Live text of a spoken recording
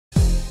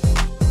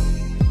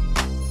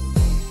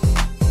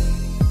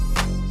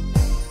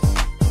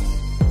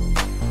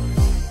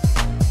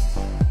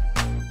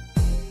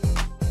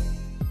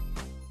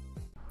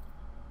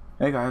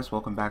Hey guys,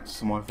 welcome back to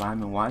some more Vibe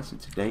and Wise.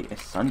 Today is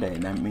Sunday,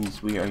 and that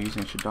means we are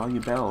using Shadoll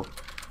Yubel.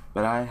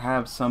 But I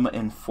have some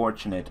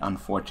unfortunate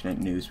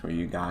news for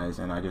you guys,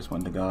 and I just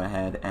wanted to go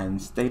ahead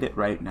and state it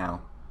right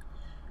now.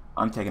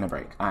 I'm taking a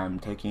break. I'm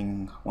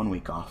taking 1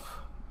 week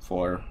off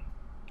for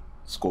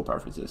school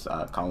purposes.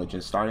 College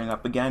is starting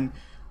up again.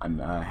 I'm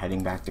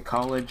heading back to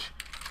college,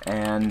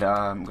 and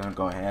I'm gonna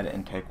go ahead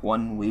and take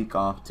 1 week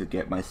off to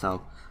get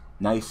myself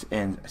nice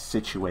and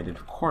situated.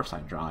 Of course, I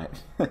draw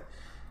it.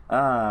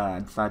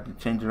 I decided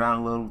to change around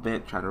a little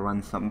bit, try to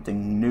run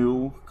something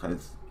new,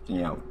 because, you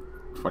know,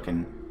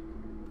 fucking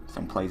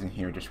some plays in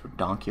here are just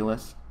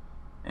redonkulous,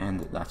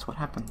 and that's what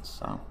happens,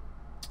 so,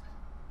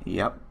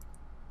 yep.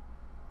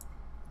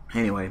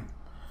 Anyway,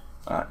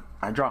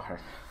 I draw her.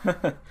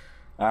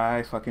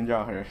 I fucking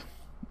draw her.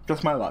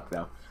 Just my luck,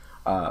 though.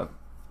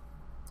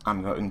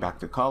 I'm going back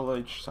to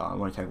college, so I'm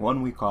going to take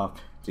 1 week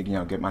off to, you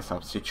know, get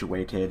myself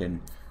situated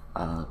and,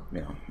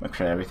 you know, make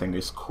sure everything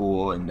is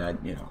cool and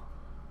that, you know,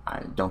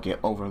 I don't get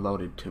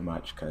overloaded too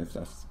much, because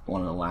that's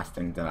one of the last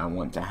things that I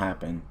want to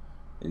happen,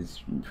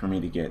 is for me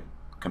to get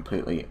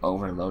completely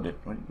overloaded.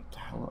 What the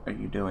hell are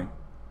you doing?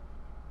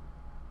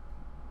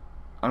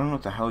 I don't know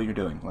what the hell you're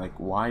doing. Like,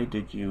 why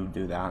did you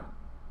do that?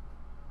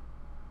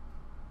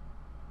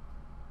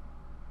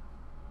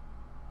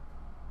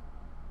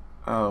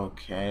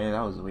 Okay,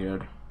 that was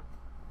weird.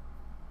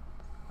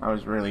 That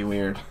was really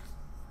weird.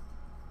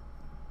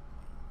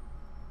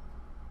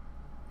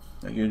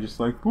 Like, you're just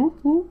like,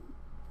 boop, boop.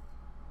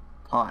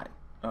 Pot.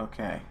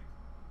 Okay.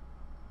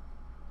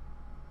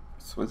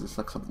 So is this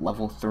like some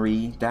level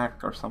 3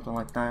 deck or something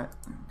like that?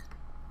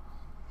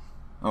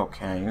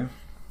 Okay.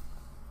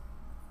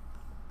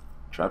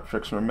 Trap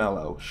Tricks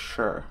Ramello,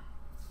 sure.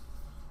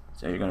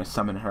 So you're gonna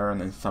summon her and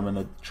then summon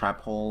a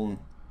trap hole,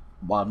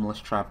 bottomless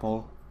trap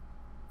hole.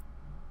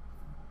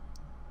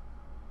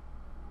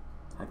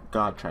 My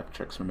god, Trap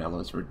Tricks Ramello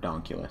is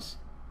redonkulous.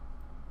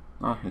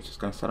 Oh, he's just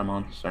gonna set him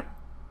on, sure.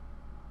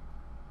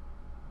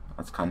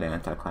 That's kinda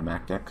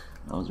anticlimactic.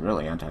 That was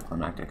really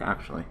anticlimactic,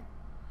 actually.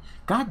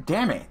 God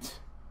damn it!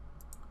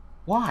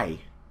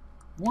 Why?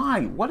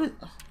 Why? What is...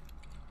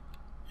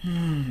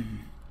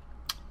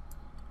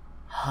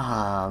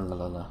 La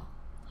la la.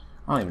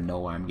 I don't even know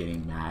why I'm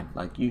getting mad.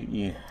 Like,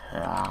 you...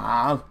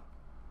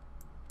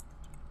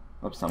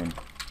 Oops, something.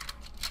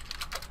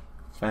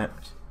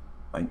 Fact.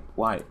 Like,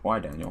 why,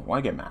 Daniel?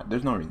 Why get mad?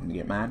 There's no reason to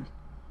get mad.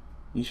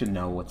 You should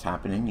know what's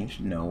happening. You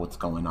should know what's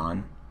going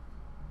on.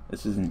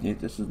 This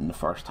isn't the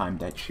first time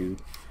that you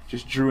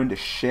just drew into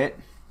shit.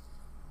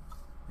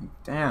 Like,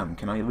 damn,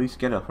 can I at least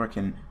get a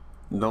freaking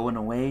going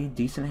away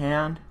decent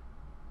hand?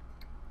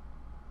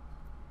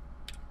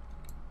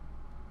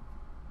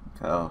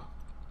 So,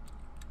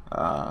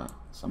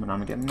 summon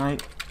Armageddon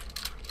Knight.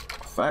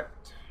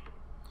 Effect.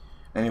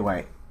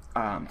 Anyway,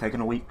 I'm taking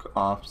a week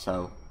off,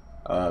 so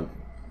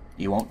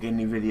you won't get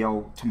any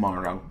video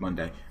tomorrow,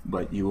 Monday,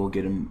 but you will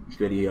get a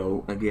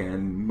video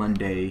again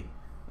Monday,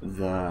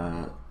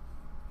 the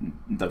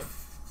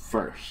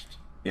 1st.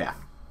 Yeah,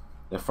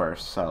 the 1st.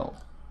 So,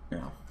 you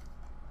know,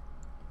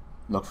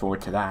 look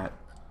forward to that.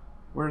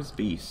 Where's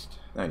Beast?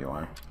 There you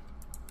are.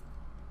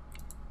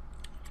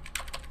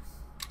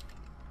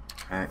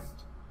 Okay.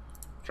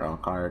 Draw a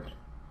card.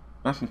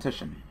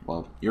 Mathematician.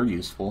 Well, you're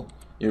useful.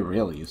 You're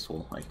really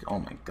useful. Like, oh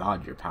my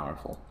god, you're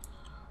powerful.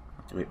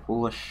 Activate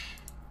Foolish.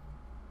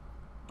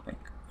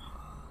 Like,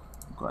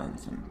 go ahead and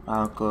send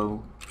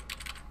Falco.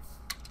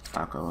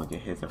 Falco will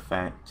get his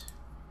effect.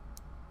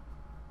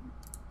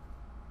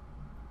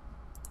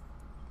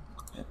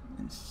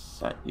 And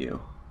set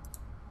you.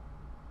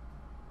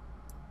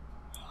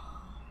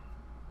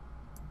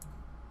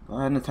 Go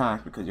ahead and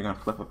attack, because you're gonna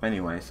flip up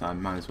anyway, so I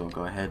might as well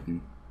go ahead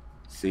and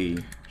see.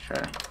 Sure.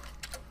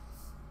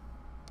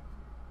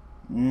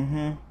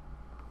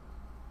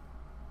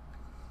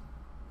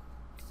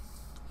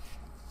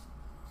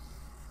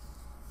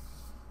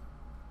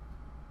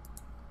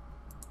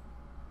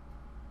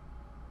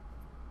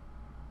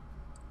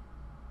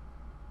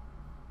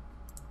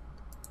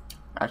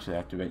 Actually,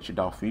 activate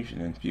Shadoll Fusion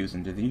and fuse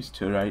into these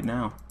two right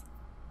now.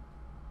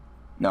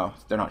 No,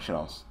 they're not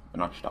Shadolls. They're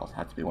not Shadolls. It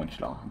has to be one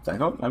Shadoll. It's like,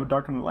 oh, I would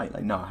darken the light.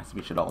 Like, no, it has to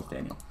be Shadolls,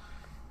 Daniel.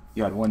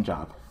 You had one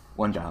job.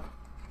 One job.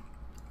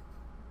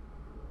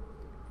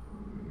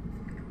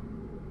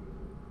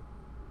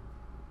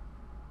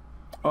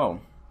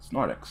 Oh, it's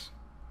Nordics.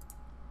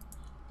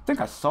 I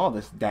think I saw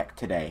this deck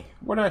today.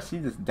 Where did I see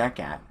this deck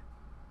at?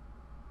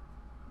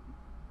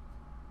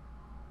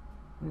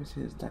 Where's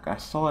his deck? I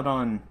saw it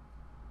on...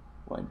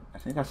 What? I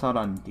think I saw it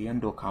on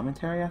Duel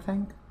Commentary, I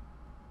think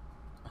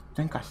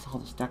I saw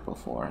this deck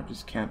before. I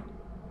just can't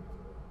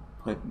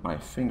put my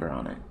finger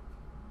on it.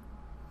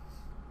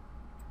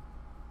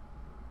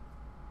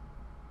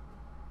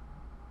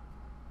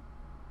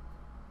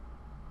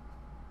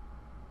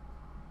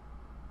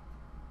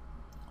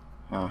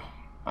 I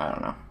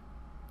don't know.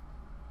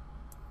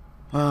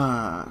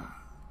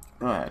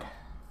 Go ahead.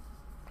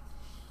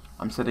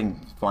 I'm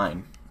sitting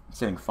fine. I'm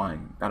sitting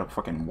fine. Got a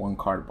fucking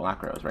 1-card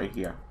Black Rose right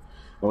here.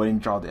 But I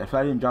didn't draw if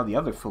I didn't draw the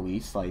other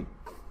Felice, like,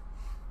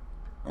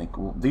 Like,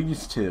 well,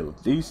 these two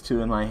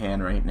in my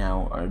hand right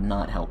now are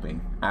not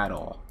helping at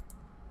all.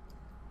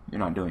 You're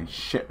not doing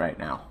shit right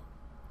now.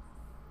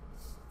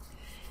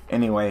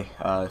 Anyway,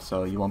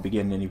 so you won't be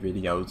getting any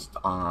videos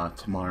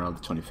tomorrow,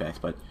 the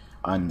 25th, but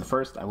on the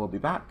 1st, I will be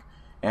back.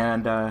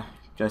 And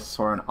just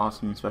for an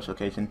awesome special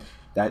occasion,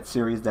 that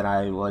series that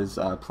I was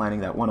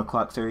planning, that 1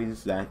 o'clock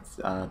series that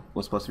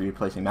was supposed to be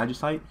replacing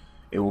Magicite,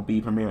 it will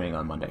be premiering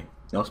on Monday.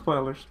 No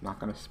spoilers, not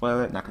going to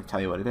spoil it, not going to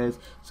tell you what it is.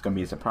 It's going to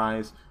be a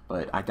surprise,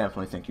 but I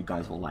definitely think you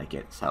guys will like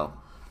it, so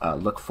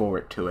look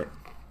forward to it.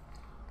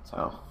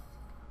 So,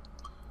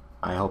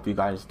 I hope you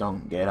guys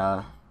don't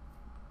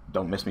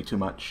miss me too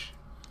much.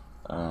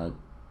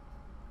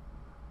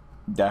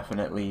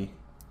 Definitely.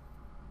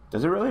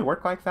 Does it really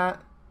work like that?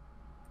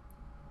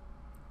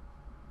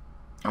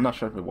 I'm not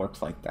sure if it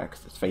works like that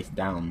because it's face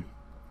down.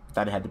 I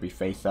thought it had to be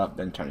face up,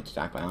 then turn it to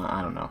attack, but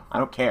I don't know. I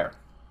don't care.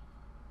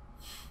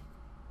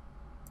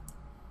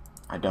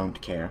 I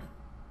don't care.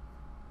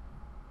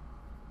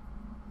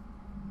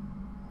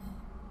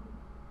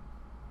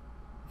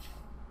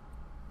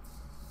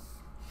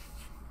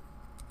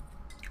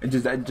 It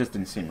just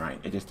didn't seem right.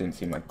 It just didn't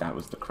seem like that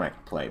was the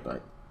correct play,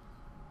 but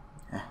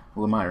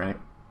who am I, right?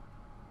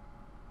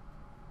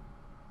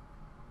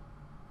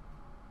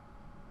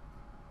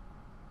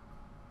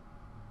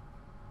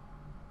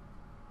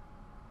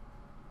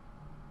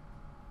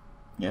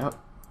 Yep.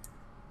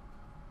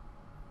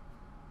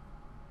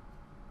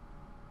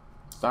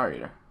 Star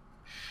Eater.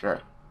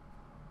 Sure.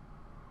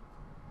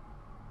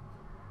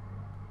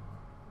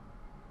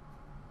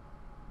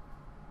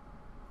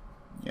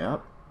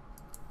 Yep.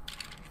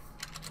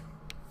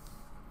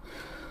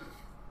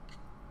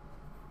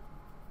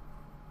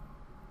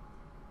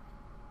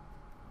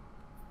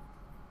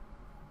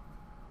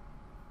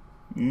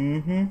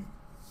 Mm-hmm.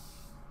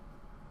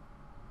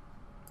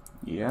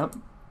 Yep.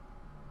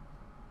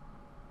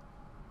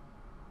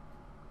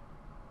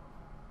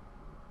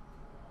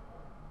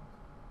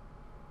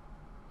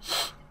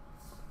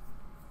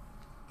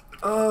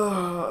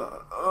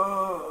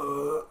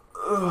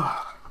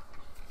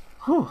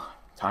 Whew.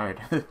 Tired.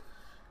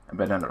 I've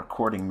been on a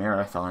recording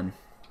marathon.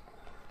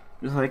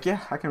 Just like,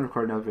 yeah, I can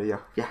record another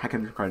video. Yeah, I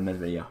can record another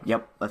video.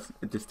 Yep, let's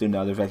just do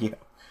another video.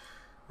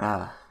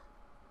 On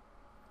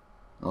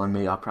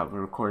me, I'll probably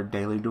record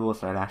Daily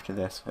Duels right after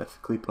this with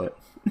Cleeput.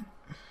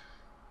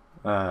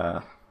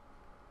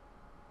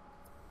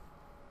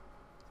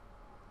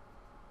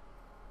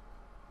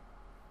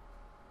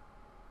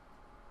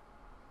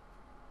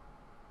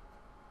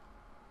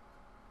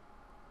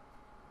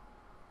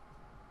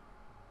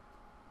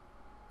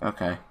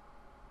 Okay.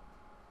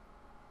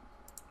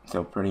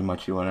 So pretty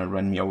much you want to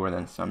run me over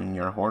then summon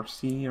your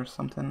horsey or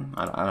something?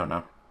 I don't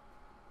know.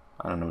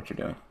 I don't know what you're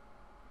doing.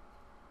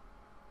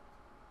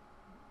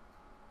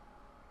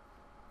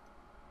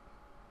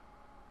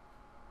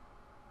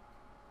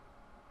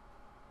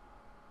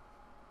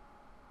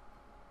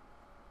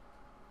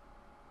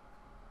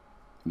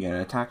 You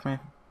gonna attack me?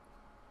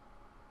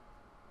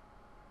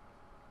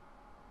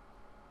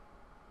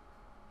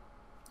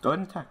 Go ahead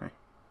and attack me.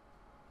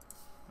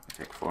 I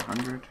take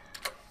 400.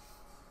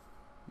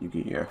 You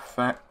get your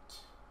effect.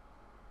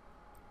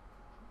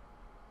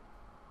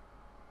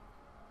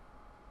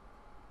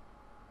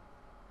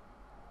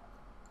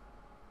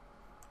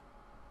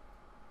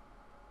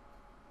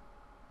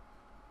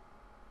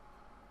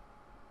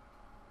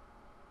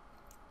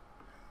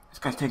 This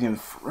guy's taking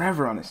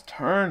forever on his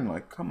turn.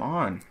 Like, come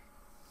on.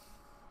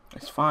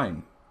 It's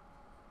fine.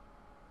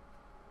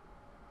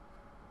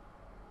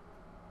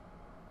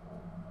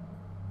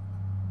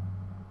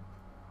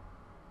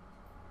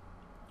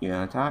 You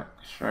gonna attack?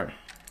 Sure.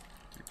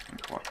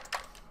 24.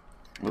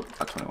 Oop,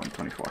 not 21,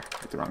 24.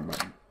 Hit the wrong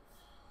button.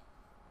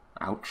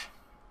 Ouch.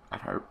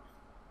 That hurt.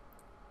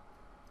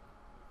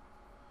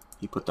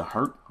 He put the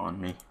hurt on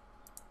me.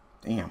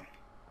 Damn.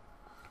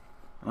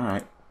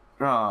 Alright.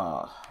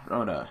 Draw.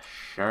 Rhoda.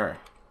 Sure.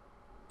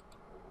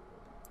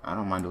 I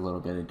don't mind a little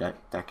bit of deck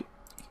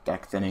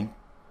thinning.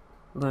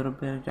 A little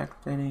bit of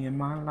deck thinning in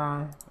my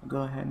life.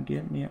 Go ahead and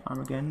get me an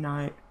Armageddon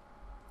Knight.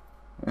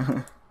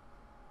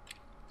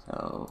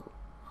 So,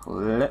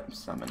 flip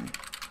summon.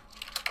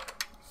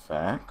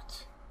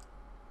 Effect.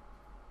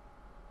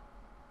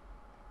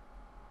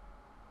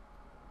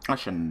 I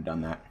shouldn't have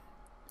done that.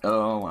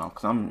 Oh well,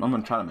 because I'm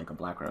gonna try to make a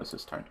Black Rose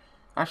this turn.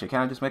 Actually,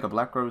 can I just make a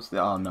Black Rose?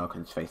 Oh no,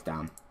 because it's face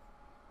down.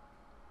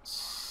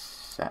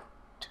 Set.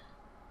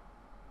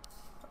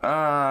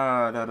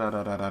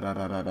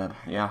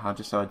 Yeah, I'll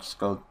just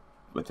go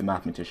with the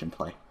Mathematician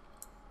play.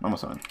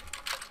 Almost on.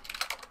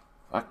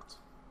 Effect.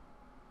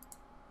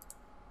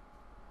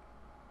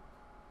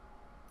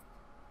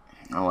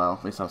 Oh well,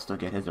 at least I'll still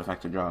get his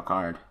effect to draw a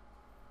card.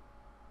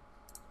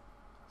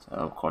 So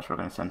of course we're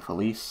gonna send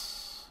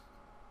Felice.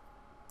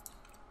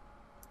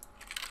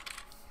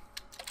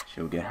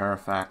 She'll get her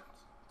effect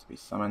to be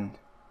summoned.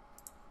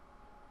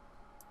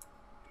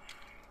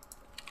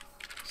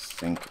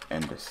 Sink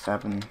into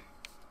 7.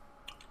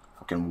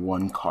 Fucking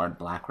 1 card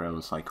Black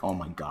Rose, like oh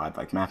my god,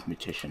 like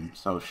Mathematician,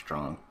 so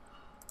strong.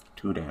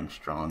 Too damn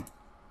strong.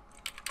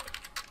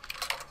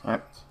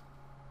 Effect.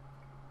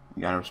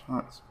 You got a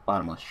response?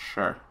 Bottomless,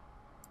 sure.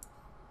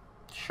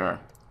 Sure.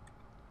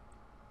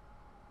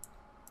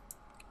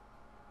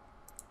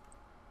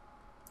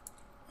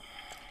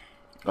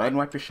 Go ahead and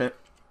wipe your shit.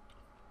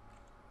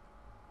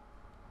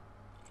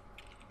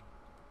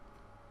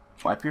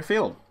 Wipe your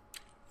field.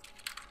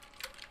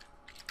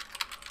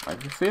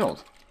 Wipe your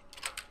field.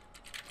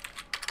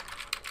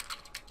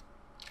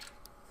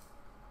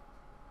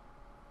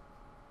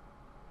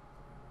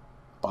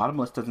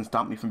 Bottomless doesn't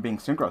stop me from being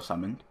synchro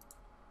summoned.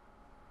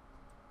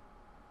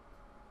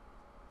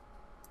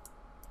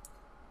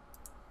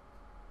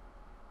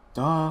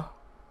 Duh.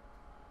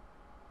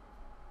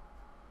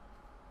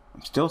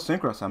 I'm still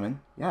synchro summoned.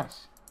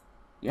 Yes.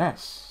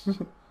 Yes.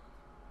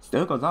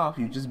 Still goes off.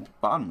 You just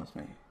bottomless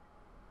me.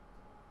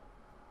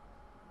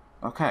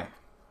 Okay.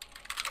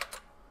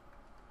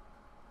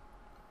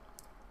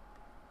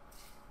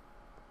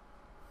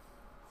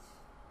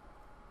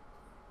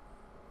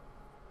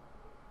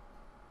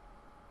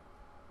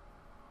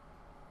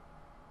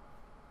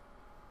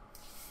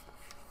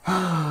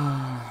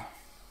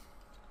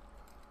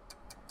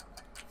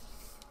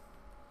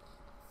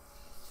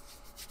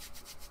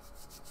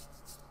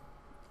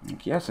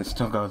 Yes, it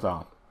still goes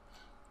off.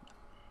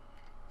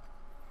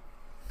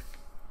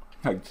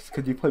 Like, just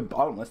because you play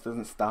bottomless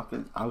doesn't stop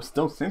it. I was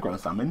still synchro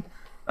summoned.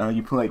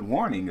 You played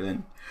warning,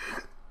 then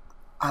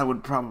I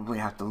would probably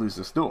have to lose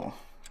this duel.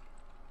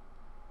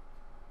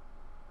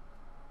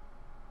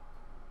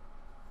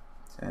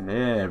 And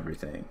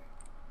everything.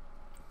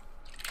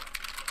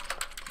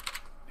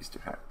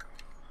 Mr. Hack.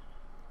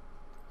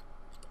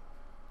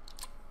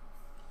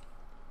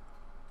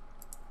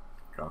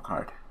 Draw a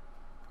card.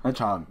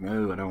 Hedgehog,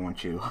 no, I don't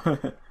want you. Well,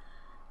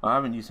 I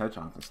haven't used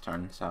Hedgehog this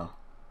turn, so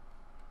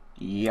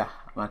yeah,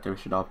 I'm out there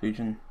with Shadoll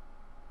Fusion.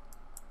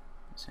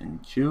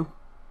 Send you.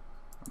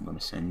 I'm gonna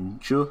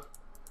send you,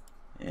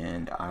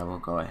 and I will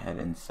go ahead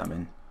and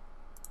summon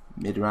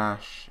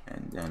Midrash,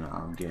 and then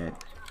I'll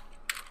get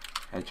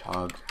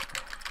Hedgehog.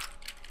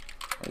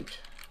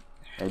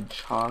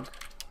 Hedgehog.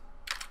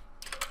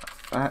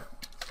 Like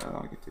that. So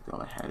I'll get to go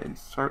ahead and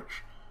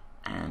search.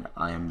 And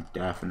I am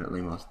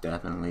definitely, most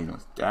definitely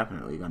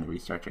going to be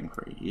searching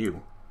for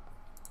you.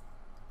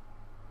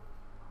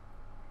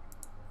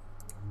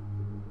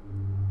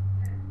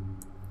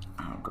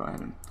 I'll go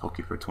ahead and poke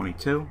you for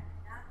 22.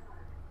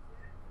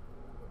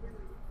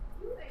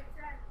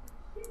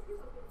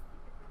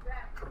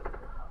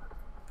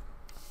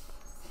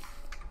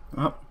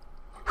 Oh,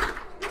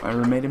 my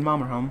roommate and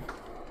mom are home.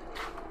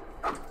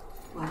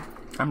 What?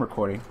 I'm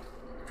recording.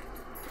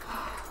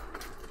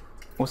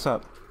 What's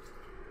up?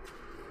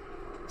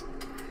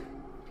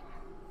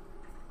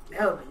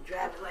 Melvin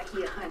driving like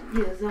he 100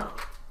 years old.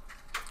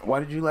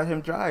 Why did you let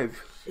him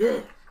drive?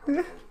 Shit.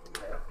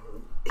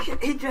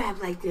 He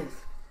drive like this.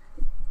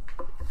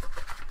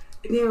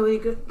 And then when he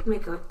go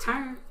make a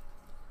turn,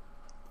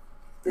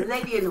 the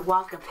lady in the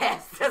walker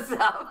passed us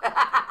up.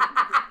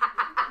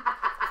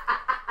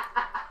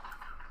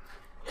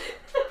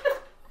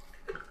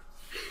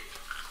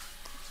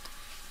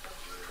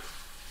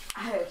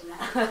 I heard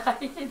not.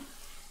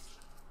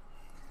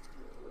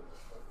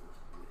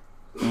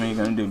 Are you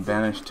gonna do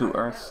banish 2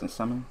 earths and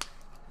summon?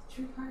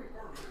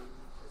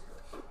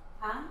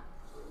 Huh?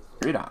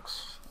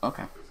 Redox.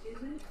 Okay.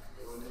 Excuse me?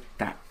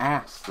 That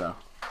ass though.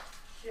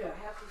 Sure,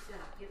 help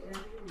yourself. Get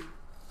whatever you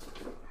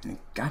want.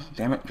 God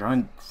damn it,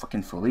 drawing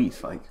fucking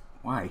Felice. Like,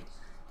 why?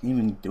 Didn't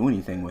even do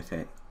anything with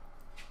it.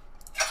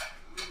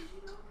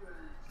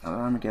 Oh,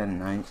 Armageddon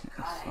Knight.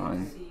 That's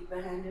fine. See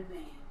behind the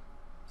man.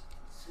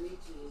 Sweet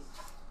Jesus.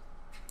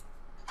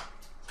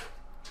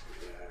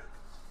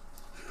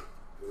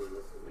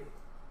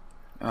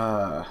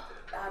 I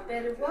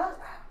bet it was.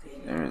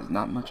 There is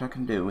not much I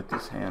can do with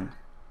this hand.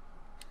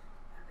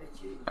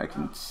 I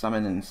can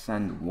summon and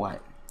send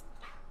what?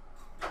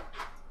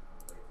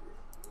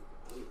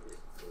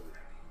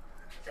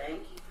 Thank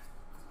you.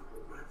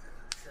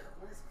 So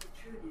what's the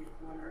truth?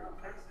 One of our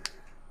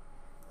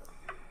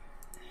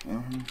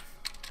person.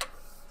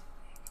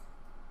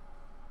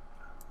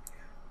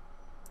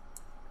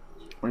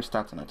 Where's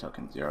stats on that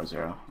token?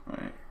 0/0.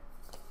 Alright.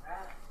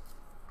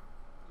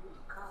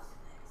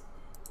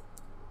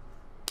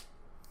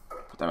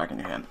 Put that back in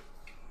your hand.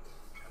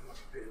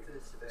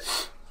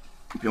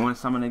 If you want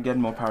to summon again,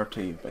 more power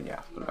to you, but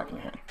yeah, put it back in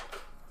your hand.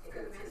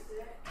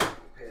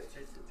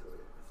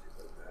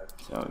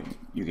 So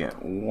you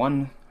get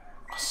 1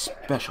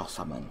 special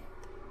summon.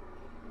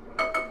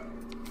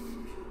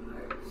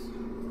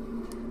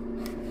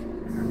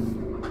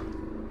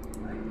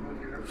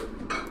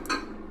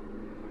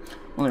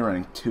 Only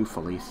running 2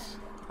 Felice.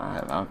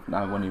 I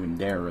wouldn't even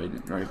dare raise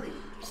it. Right?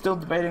 Still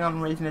debating on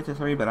raising it to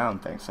 3, but I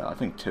don't think so. I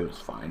think 2 is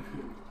fine.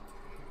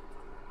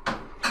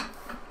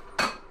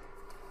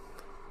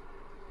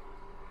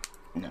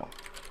 No.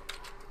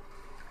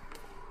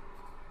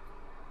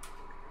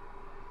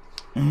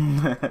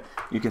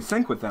 You can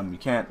sync with them, you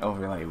can't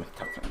overlay with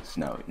tokens.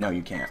 No,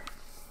 you can't.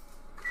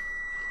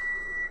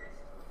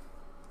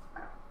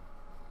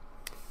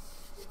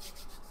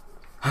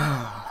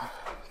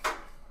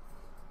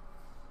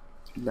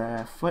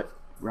 Left foot,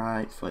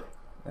 right foot,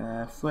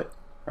 left foot,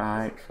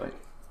 right foot,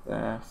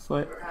 left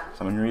foot.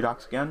 Summon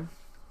Redox again?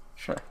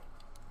 Sure.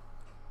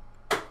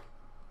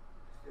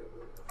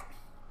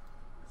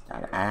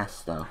 Got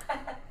ass though.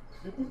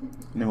 How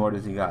many more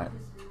does he got?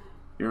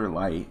 You're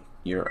light,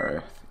 you're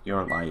earth,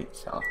 you're light,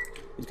 so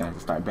he's gonna have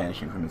to start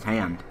banishing from his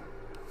hand.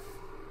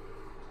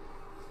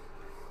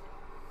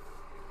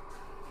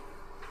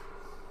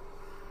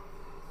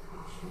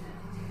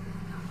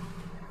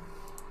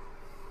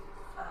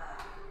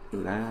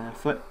 Left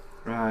foot,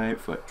 right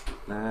foot,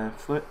 left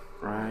foot,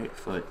 right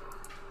foot.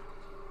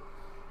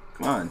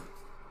 Come on.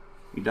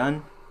 You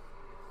done?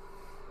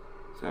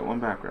 So that one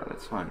back row,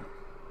 that's fine.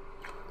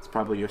 It's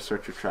probably your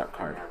search or trap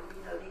card.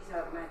 These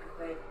are microwavable,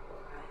 right?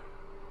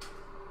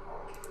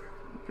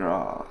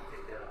 Draw.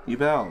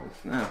 Yubel.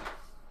 Yeah.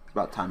 It's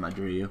about time I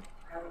drew you.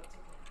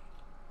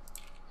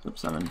 Flip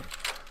 7.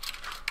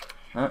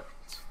 Huh.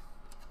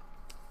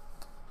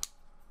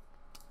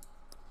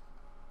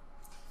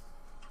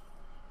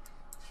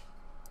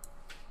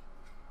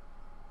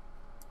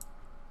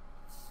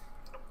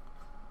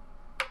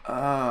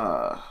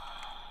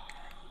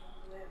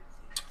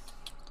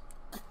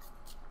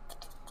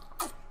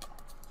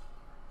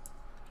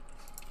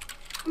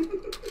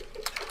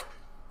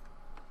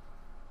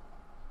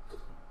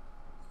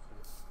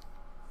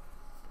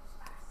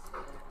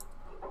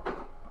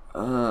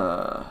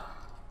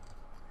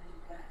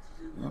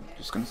 Nope,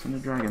 just gonna send a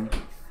dragon.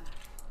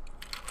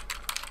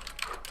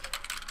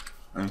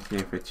 Let me see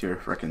if it's your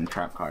frickin'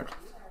 trap card.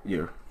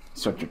 Your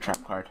search your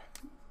trap card.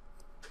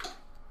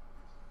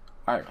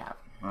 Fire tap.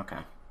 Okay.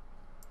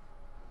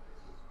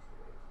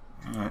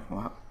 Alright,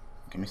 well,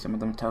 give me some of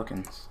them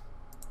tokens.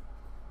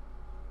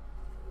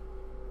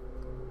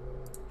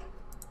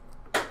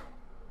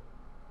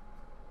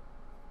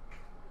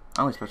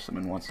 I only special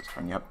summon once this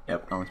turn. Yep, I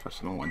only special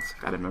summon once.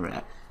 Gotta remember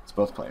that. It's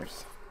both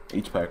players.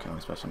 Each player can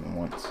only special summon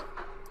once.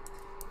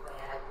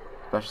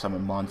 Special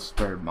summon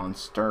monsters.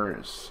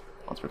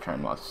 Once per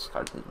turn while this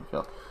card has been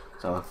filled.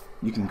 So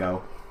you can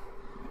go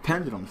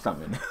pendulum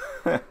summon.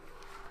 But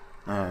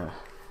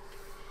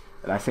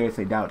I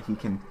seriously doubt he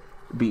can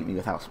beat me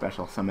without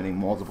special summoning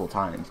multiple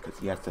times, because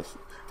he has to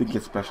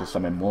get special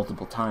summon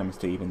multiple times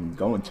to even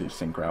go into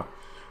synchro.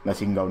 Unless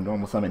he can go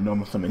normal summon,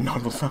 normal summon,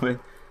 normal summon.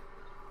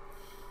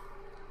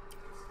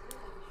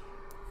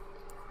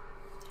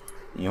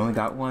 You only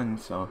got one,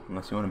 so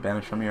unless you want to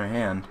banish from your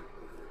hand.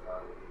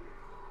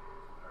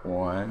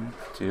 1,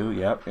 2,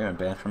 yep, you're gonna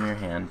banish from your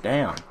hand.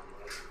 Damn.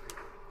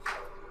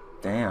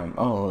 Damn.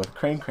 Oh,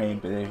 crane,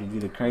 but if you do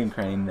the crane,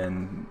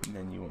 then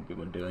you won't be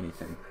able to do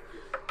anything.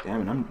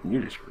 Damn it,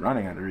 you're just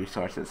running out of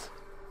resources.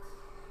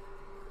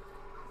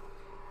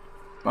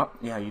 Well,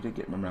 yeah, you did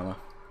get Marmella.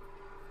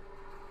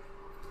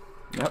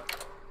 Yep.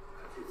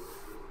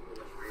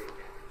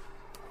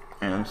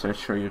 And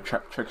search for your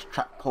trap tricks,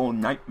 trap pole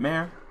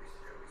nightmare.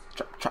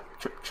 Chop,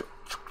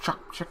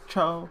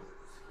 cho.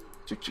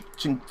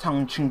 Ching,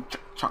 tong, ching,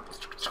 chop.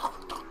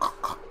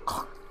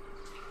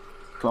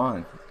 Go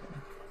on.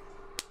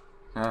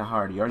 Not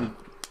hard. You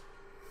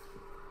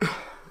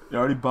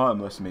already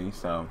bottomless me,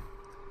 so.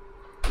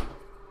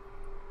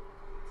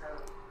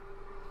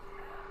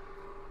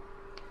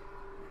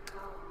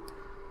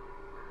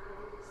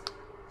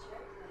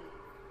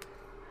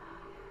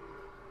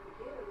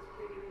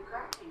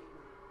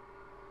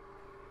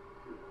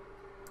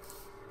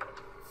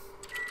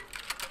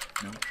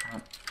 No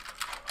trap.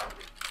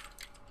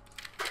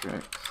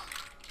 Tricks.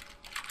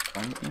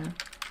 Lightning.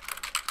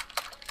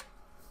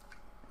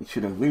 You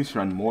should at least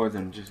run more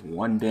than just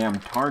one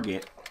damn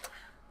target.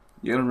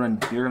 You're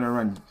gonna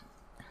run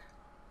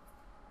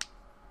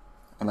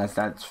unless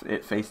that's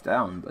it face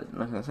down, but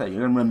like I said,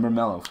 you're gonna run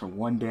Marmello for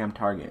one damn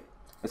target.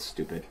 That's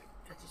stupid.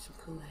 Got you some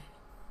Koa'ki.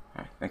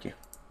 Alright, thank you.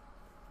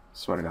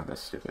 Swear to God,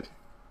 that's stupid.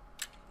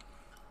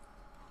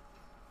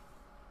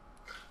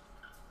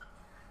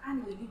 I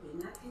knew you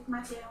did not take my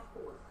damn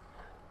fork.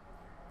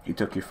 He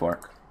took your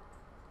fork.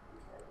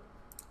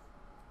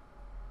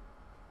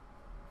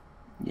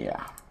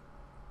 Yeah.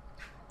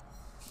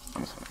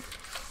 I'm sorry.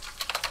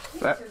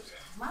 That took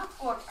my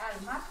fork out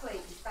of my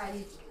plate and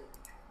started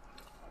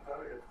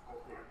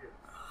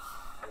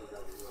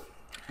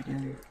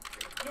Dragon.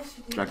 Yes,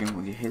 you did. Dragon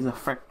with his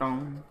effect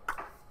on.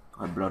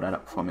 Go ahead, blow that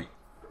up for me.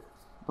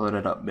 Blow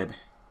that up, baby.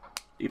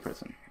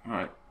 E-person.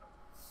 Alright.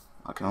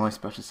 I can only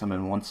special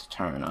summon once a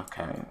turn.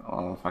 Okay.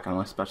 Well, if I can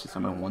only special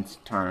summon once a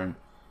turn,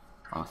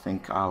 I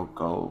think I'll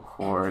go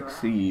for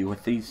Koa'ki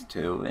with these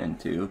two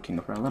into King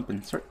of Realm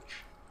and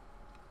search.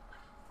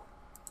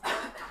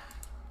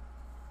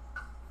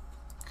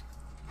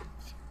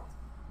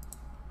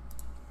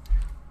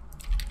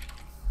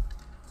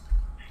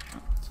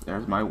 So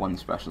there's my one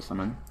special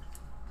summon.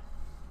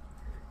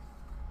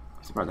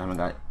 I'm surprised I haven't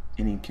got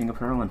any King of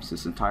Realms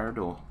this entire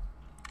duel.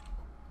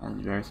 That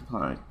is very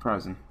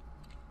surprising.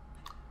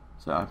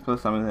 So I put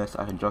summon this,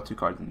 I can draw 2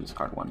 cards and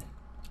discard 1.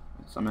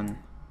 Summon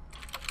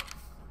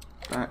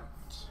that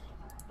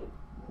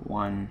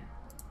 1,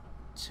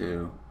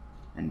 2,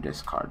 and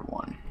discard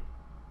 1.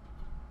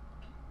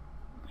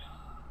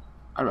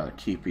 I'd rather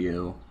keep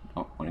you.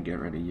 Don't want to get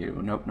rid of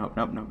you. Nope.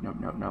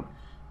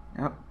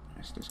 Yep,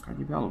 just discard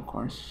Yubel, of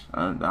course.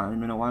 I don't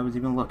even know why I was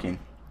even looking.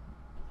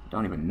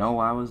 Don't even know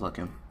why I was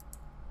looking.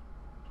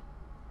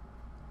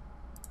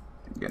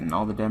 Getting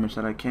all the damage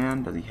that I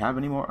can. Does he have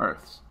any more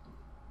Earths?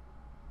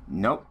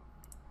 Nope.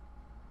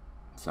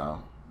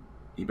 So,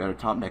 he better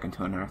top deck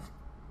into an Earth.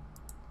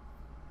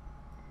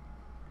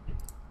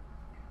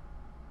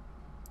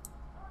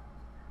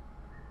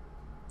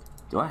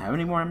 Do I have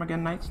any more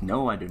Armageddon Knights?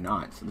 No, I do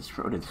not. So this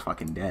road is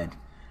fucking dead.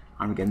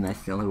 Armageddon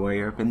Knight's the only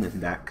warrior up in this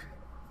deck.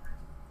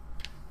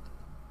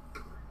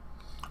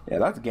 Yeah,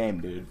 that's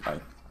game, dude.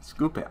 Like,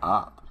 scoop it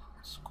up.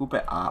 Scoop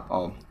it up.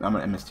 Oh, I'm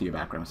gonna MST your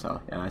background,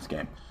 so yeah, nice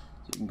game.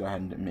 So you can go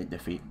ahead and admit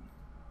defeat.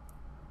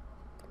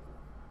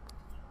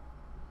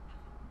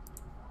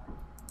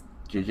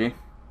 GG.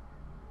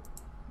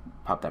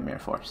 Pop that Mirror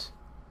Force.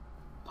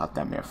 Pop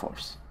that Mirror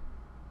Force.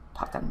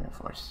 Pop that Mirror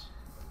Force.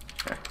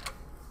 Sure.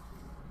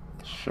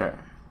 Sure.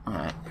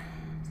 Alright.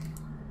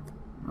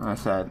 Like I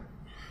said,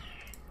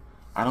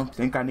 I don't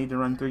think I need to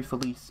run 3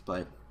 Felice,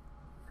 but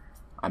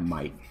I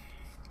might.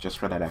 Just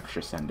for that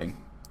extra sending.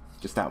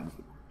 Just that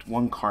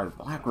one card,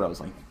 Black Rose.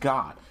 Like,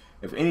 God.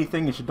 If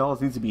anything in Shadoll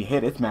needs to be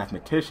hit, it's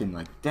Mathematician.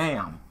 Like,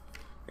 damn.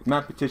 Like,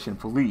 Mathematician,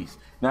 Felice.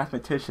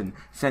 Mathematician,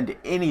 send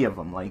any of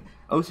them. Like,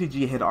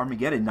 OCG hit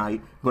Armageddon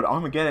Knight, but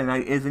Armageddon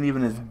Knight isn't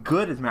even as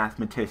good as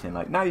Mathematician.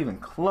 Like, not even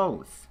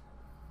close.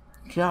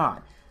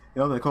 God.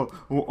 You know, like, oh,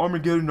 well,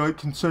 Armageddon Knight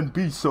can send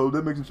Beast, so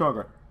that makes him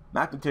stronger.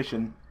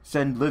 Mathematician,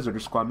 send Lizard or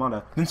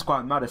Squadmata, then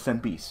Squadmata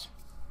send Beast.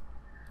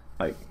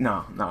 Like,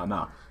 no.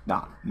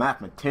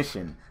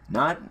 Mathematician.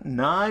 Not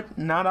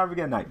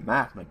Armageddon Knight.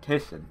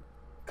 Mathematician.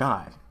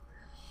 God.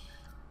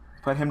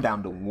 Put him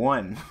down to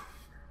 1.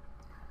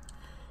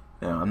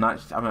 You know, I'm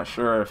not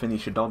sure if any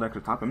Shadoll decks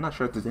are top. I'm not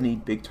sure if there's any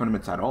big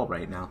tournaments at all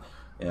right now.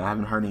 You know, I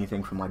haven't heard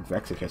anything from like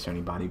Vexicus or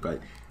anybody, but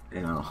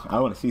you know, I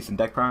want to see some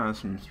deck primes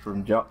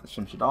from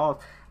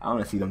Shadoll. I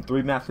want to see them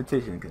 3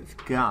 Mathematician, because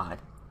God.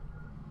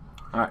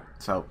 Alright,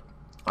 so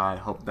I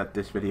hope that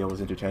this video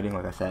was entertaining.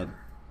 Like I said,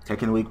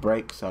 taking a week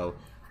break, so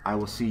I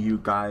will see you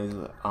guys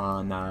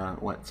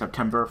on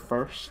September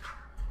 1st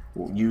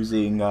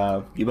using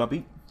Yubel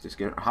Beat. Just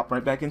hop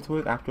right back into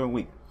it after a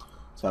week.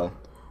 So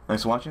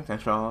thanks for watching,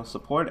 thanks for all the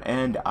support,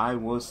 and I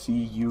will see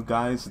you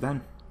guys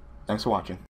then. Thanks for watching.